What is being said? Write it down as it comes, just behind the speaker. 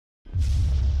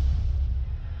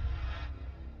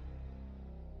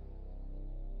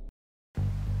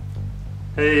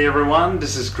Hey everyone,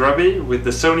 this is Grubby with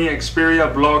the Sony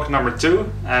Xperia vlog number 2,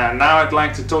 and now I'd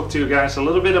like to talk to you guys a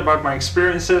little bit about my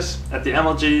experiences at the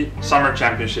MLG Summer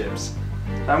Championships.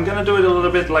 I'm gonna do it a little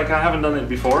bit like I haven't done it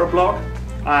before, a vlog.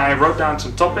 I wrote down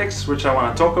some topics which I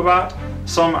want to talk about.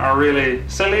 Some are really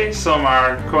silly, some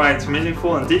are quite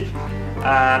meaningful and deep,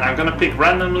 and I'm gonna pick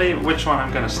randomly which one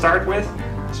I'm gonna start with,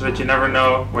 so that you never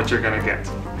know what you're gonna get.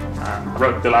 I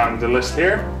wrote down the list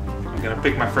here. I'm gonna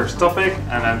pick my first topic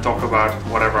and then talk about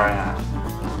whatever I have.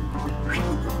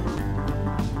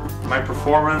 My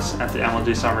performance at the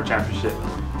MLG Summer Championship.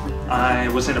 I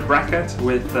was in a bracket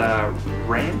with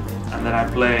Rain, and then I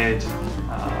played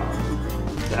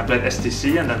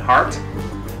STC and then Hard.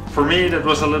 For me that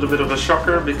was a little bit of a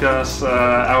shocker because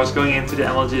I was going into the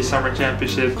MLG Summer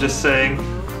Championship just saying,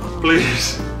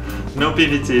 please, no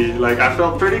PvT. Like, I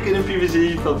felt pretty good in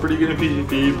PvZ, felt pretty good in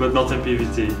PvP, but not in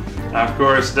PvT. Of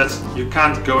course, you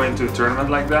can't go into a tournament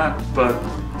like that, but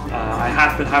I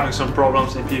have been having some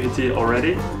problems in PvT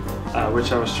already,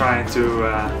 which I was trying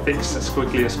to fix as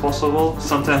quickly as possible.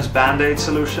 Sometimes band-aid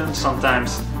solutions,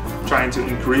 sometimes trying to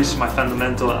increase my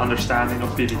fundamental understanding of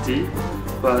PvT.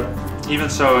 But even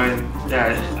so,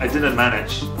 I didn't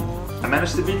manage. I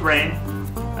managed to beat Rain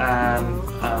and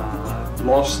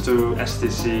lost to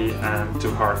STC and to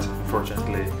Hard,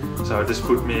 unfortunately. So this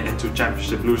put me into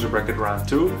Championship Loser Bracket Round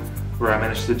 2, where I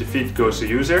managed to defeat Ghost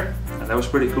User, and that was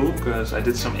pretty cool because I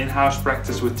did some in-house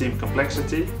practice with Team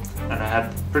Complexity and I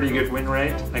had pretty good win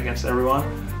rate against everyone,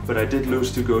 but I did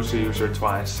lose to Ghost User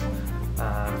twice,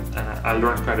 and I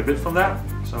learned quite a bit from that.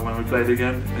 So when we played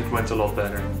again, it went a lot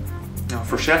better. Now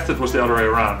for Sept it was the other way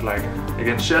around. Like,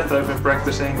 against Sept I've been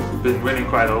practicing, been winning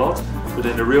quite a lot, but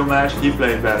in the real match he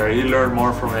played better, he learned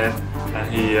more from it,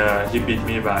 and he beat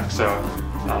me back. So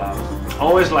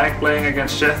always like playing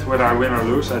against Sept, whether I win or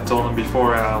lose. I told him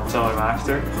before, I'll tell him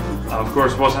after. Of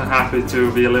course wasn't happy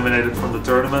to be eliminated from the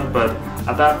tournament, but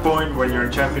at that point when you're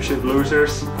in Championship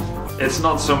Losers, it's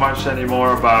not so much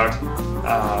anymore about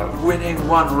winning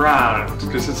one round,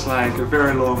 because it's like a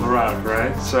very long round,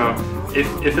 right? So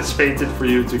if it's fated for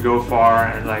you to go far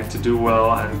and like to do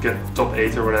well and get top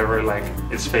 8 or whatever, like,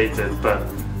 it's fated. But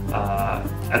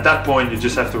at that point you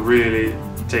just have to really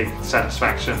take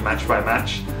satisfaction match by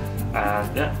match.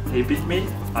 And yeah, he beat me.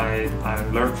 I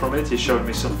learned from it. He showed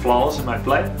me some flaws in my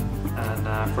play,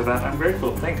 and for that I'm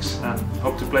grateful. Thanks, and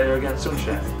hope to play you again soon,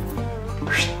 Chef.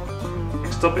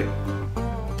 Next topic.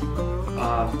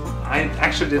 I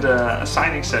actually did a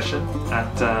signing session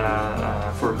at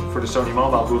for the Sony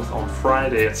mobile booth on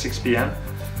Friday at 6 p.m.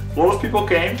 A lot of people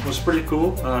came. It was pretty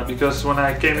cool because when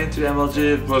I came into the MLG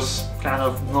it was kind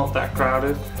of not that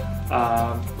crowded.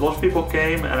 A lot of people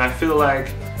came, and I feel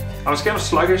like I was kind of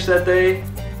sluggish that day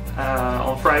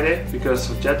on Friday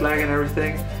because of jet lag and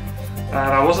everything,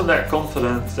 and I wasn't that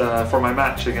confident for my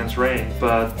match against Rain.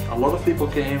 But a lot of people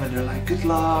came and they're like, good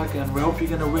luck, and we hope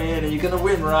you're gonna win, and you're gonna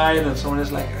win, right? And someone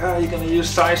is like, oh, you're gonna use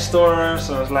Side Storm.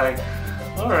 So I was like,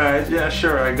 alright, yeah,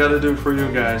 sure, I gotta do it for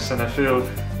you guys. And I feel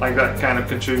like that kind of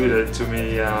contributed to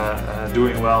me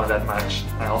doing well in that match.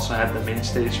 I also had the main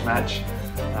stage match,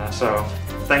 so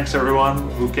thanks everyone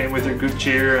who came with your good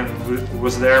cheer and who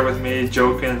was there with me,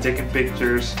 joking and taking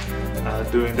pictures,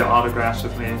 doing the autographs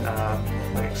with me.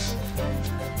 Thanks.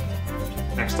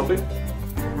 Next topic.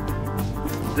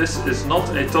 This is not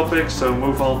a topic, so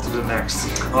move on to the next.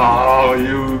 Oh,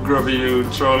 you Grubby, you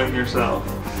trolling yourself.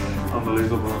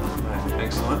 Unbelievable. Right,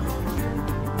 excellent.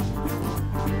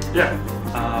 Yeah,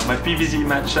 my PvZ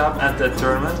matchup at that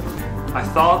tournament. I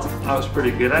thought I was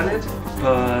pretty good at it,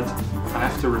 but I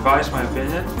have to revise my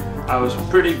opinion. I was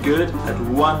pretty good at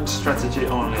one strategy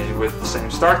only, with the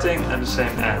same starting and the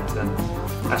same end, and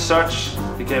as such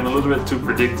became a little bit too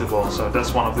predictable. So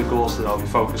that's one of the goals that I'll be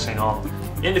focusing on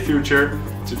in the future,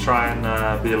 to try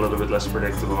and be a little bit less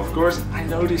predictable. Of course, I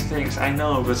know these things, I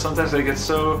know, but sometimes I get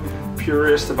so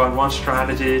purist about one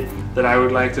strategy that I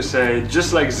would like to say,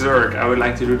 just like Zerg, I would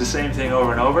like to do the same thing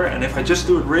over and over, and if I just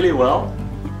do it really well,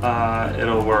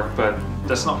 it'll work. But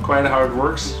that's not quite how it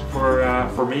works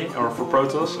for me or for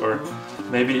Protoss, or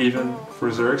maybe even for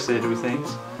Zergs. They do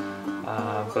things,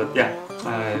 but yeah,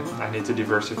 I need to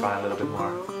diversify a little bit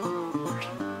more.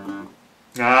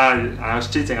 I was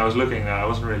cheating, I was looking, I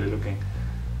wasn't really looking.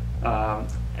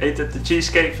 Ate at the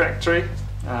Cheesecake Factory,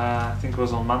 I think it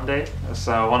was on Monday. It's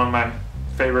one of my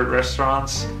favorite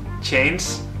restaurants,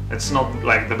 chains. It's not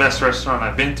like the best restaurant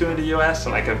I've been to in the US,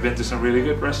 like I've been to some really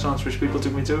good restaurants which people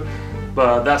took me to,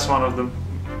 but that's one of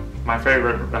my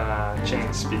favorite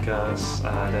chains because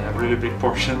they have really big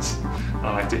portions.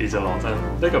 I like to eat a lot,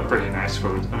 and they got pretty nice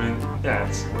food. I mean, yeah,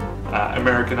 it's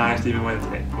Americanized even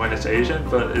when it's Asian,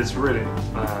 but it's really,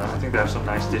 I think they have some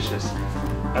nice dishes.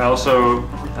 I also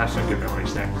have some good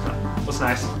memories there, so it was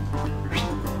nice.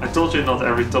 I told you not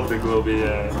every topic will be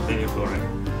meaningful, right?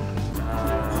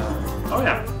 Oh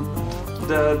yeah,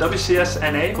 the WCS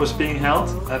NA was being held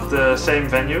at the same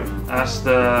venue as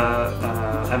the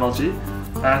MLG.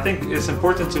 And I think it's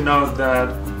important to note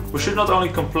that we should not only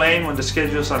complain when the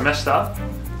schedules are messed up,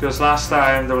 because last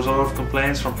time there was a lot of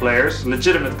complaints from players,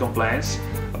 legitimate complaints,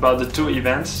 about the two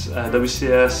events,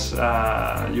 WCS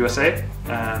USA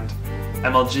and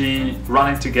MLG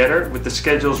running together, with the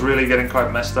schedules really getting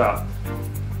quite messed up.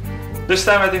 This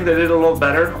time I think they did a lot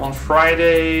better. On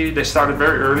Friday they started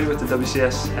very early with the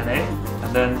WCS NA,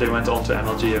 and then they went on to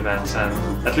MLG events,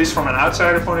 and at least from an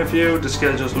outsider point of view the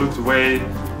schedules looked way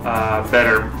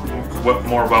better,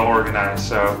 more well organized.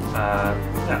 So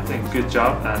yeah, I think good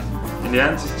job. And in the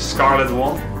end Scarlett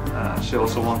won, she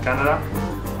also won Canada,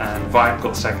 and Vibe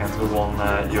got second, who won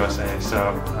USA.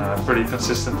 So pretty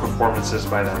consistent performances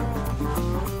by them.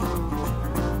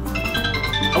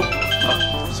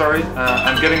 Sorry,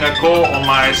 I'm getting a call on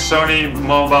my Sony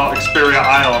mobile Xperia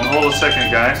Ion. Hold a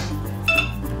second, guys.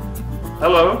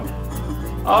 Hello?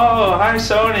 Oh, hi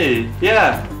Sony.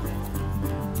 Yeah.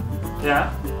 Yeah,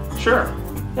 sure.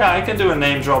 Yeah, I can do a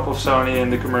name drop of Sony in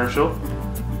the commercial.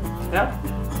 Yeah.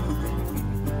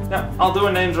 Yeah, I'll do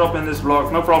a name drop in this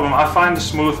vlog, no problem. I find a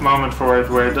smooth moment for it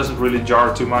where it doesn't really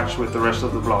jar too much with the rest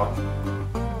of the vlog.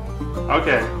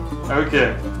 Okay,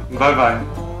 okay, bye bye.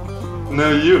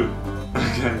 No, you.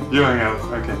 Okay, you hang out.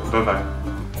 Okay, bye bye.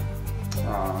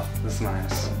 Ah, that's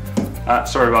nice.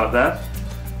 Sorry about that.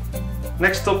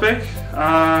 Next topic.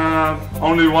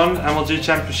 Only one MLG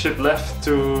championship left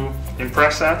to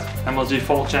impress at, MLG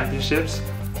Fall Championships.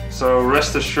 So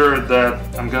rest assured that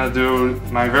I'm gonna do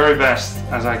my very best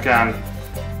as I can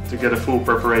to get a full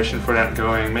preparation for that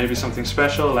going. Maybe something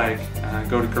special, like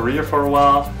go to Korea for a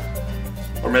while,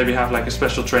 or maybe have like a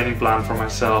special training plan for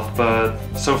myself. But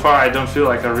so far I don't feel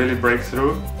like I really break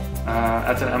through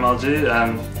at an MLG,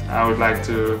 and I would like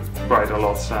to quite a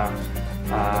lot. So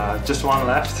just one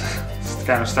left. It's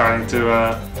kind of starting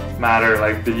to matter,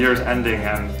 like the year's ending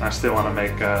and I still want to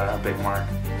make a big mark.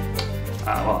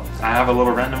 Well, I have a lot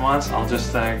of random ones. I'll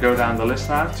just go down the list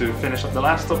now to finish up the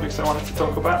last topics I wanted to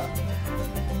talk about.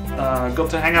 Got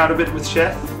to hang out a bit with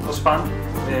Sept. It was fun.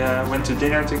 We went to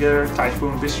dinner together,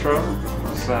 Typhoon Bistro.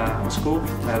 It was cool.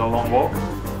 We had a long walk.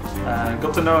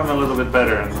 Got to know him a little bit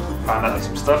better and found out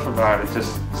some stuff about it.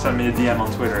 Just send me a DM on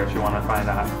Twitter if you want to find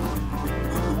out.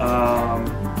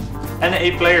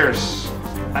 NA players,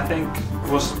 I think,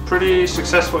 was a pretty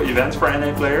successful event for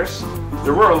NA players.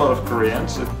 There were a lot of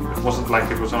Koreans. It wasn't like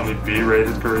it was only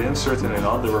B-rated Koreans, certainly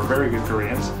not. There were very good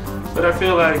Koreans. But I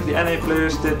feel like the NA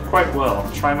players did quite well.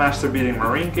 Trimaster beating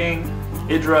Marine King,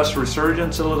 Idra's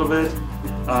resurgence a little bit.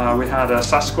 We had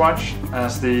Sasquatch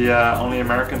as the only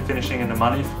American finishing in the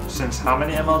money since how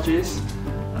many MLGs?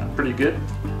 Pretty good.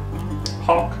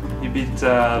 Hawk, he beat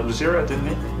Luzira, didn't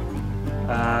he?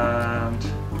 And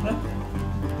yeah,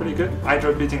 pretty good.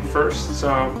 Idra beating first,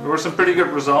 so there were some pretty good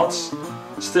results.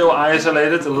 Still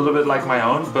isolated, a little bit like my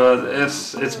own, but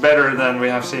it's better than we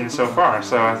have seen so far.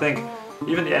 So I think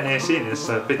even the NA scene is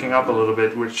picking up a little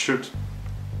bit, which should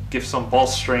give some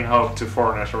bolstering hope to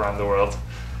foreigners around the world.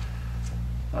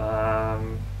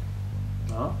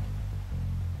 Well,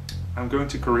 I'm going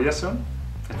to Korea soon.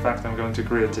 In fact, I'm going to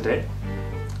Korea today,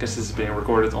 because this is being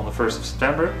recorded on the 1st of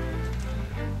September.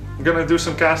 I'm gonna do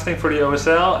some casting for the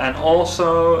OSL, and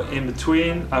also in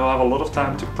between I will have a lot of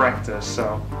time to practice.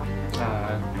 So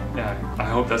yeah, I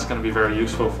hope that's going to be very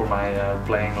useful for my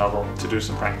playing level, to do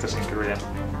some practice in Korea.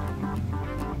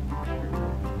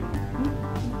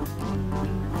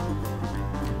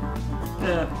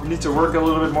 Yeah, I need to work a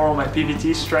little bit more on my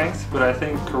PvT strength, but I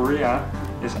think Korea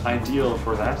is ideal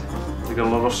for that. They got a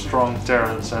lot of strong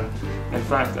Terrans, and in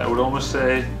fact I would almost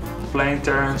say playing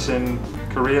Terrans in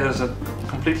Korea is a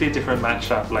completely different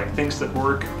matchup. Like, things that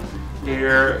work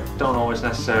here don't always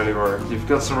necessarily work. You've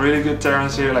got some really good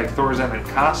Terrans here like Thorzen and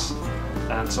Cass,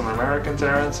 and some American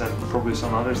Terrans, and probably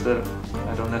some others that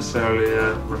I don't necessarily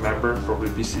remember. Probably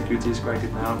BCQT is quite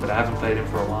good now, but I haven't played him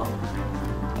for a while.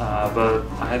 But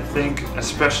I think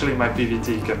especially my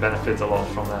PvT can benefit a lot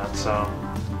from that, so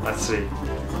let's see.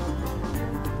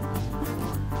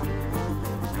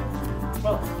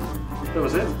 Well, that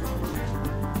was it.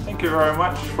 Thank you very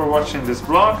much for watching this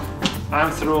vlog.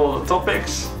 I'm through all the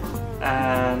topics,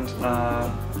 and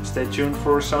stay tuned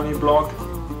for Sony vlog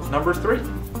number 3.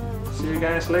 See you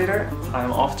guys later.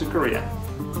 I'm off to Korea.